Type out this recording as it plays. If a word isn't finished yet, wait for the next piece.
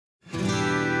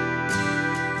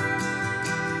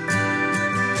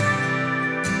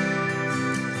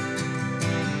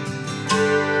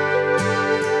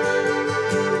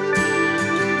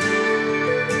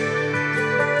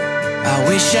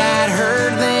Wish I'd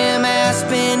heard them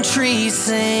aspen trees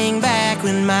sing back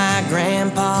when my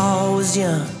grandpa was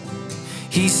young.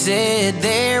 He said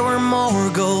there were more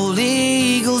gold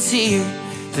eagles here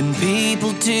than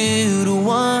people 2 to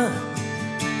 1.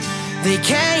 They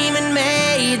came and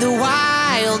made the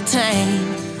wild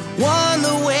tame, won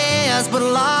the west but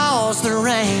lost the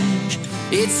range.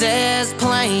 It's as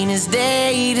plain as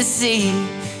day to see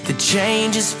the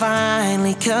change has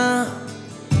finally come.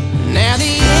 Now the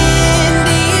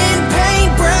Indian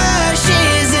paintbrush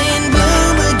is in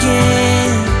bloom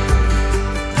again.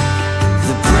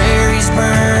 The prairie's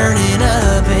burning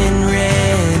up in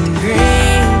red and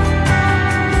green.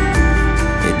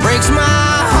 It breaks my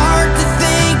heart to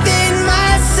think that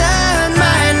my son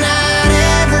might not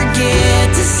ever get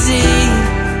to see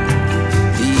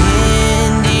the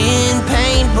Indian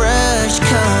paintbrush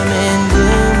come and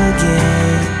bloom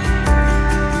again.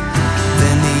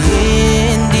 Then the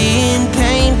Indian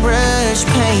paintbrush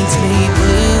paints me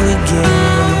blue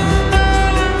again.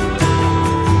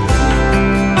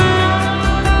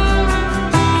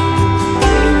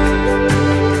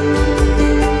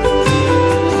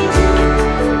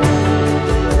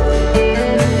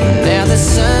 Now the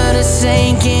sun is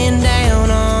sinking down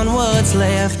on what's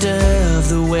left of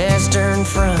the western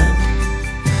front.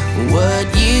 What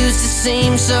used to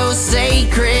seem so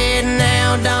sacred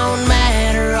now don't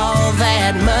matter all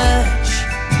that much.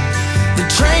 The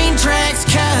train tracks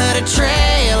cut a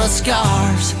trail of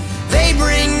scars. They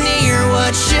bring near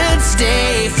what should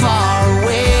stay far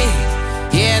away.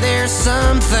 Yeah, there's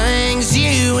some things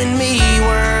you and me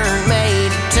weren't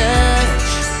made to touch,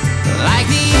 like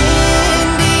the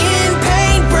Indian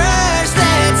paintbrush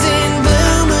that's in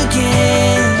bloom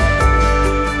again.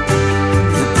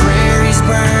 The prairie's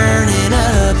burning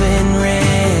up in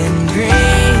red and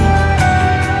green.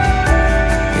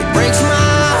 It breaks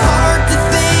my heart to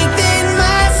think that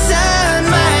my son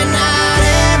might not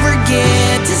ever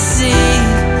get to see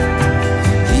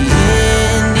the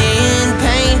Indian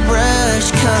paintbrush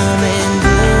come and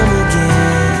bloom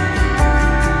again.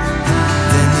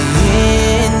 Then the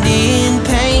Indian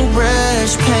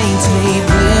paintbrush paints me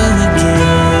blue again.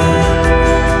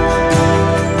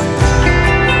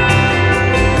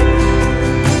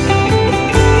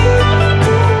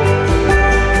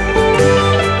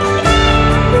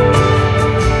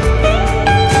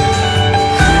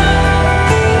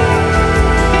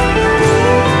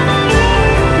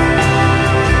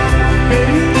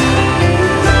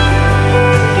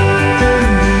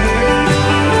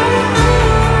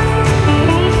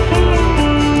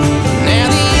 Now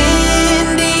the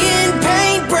Indian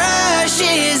paintbrush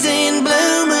is in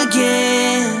bloom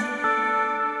again.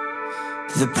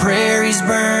 The prairie's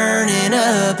burning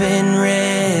up in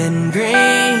red and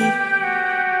green.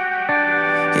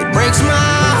 It breaks my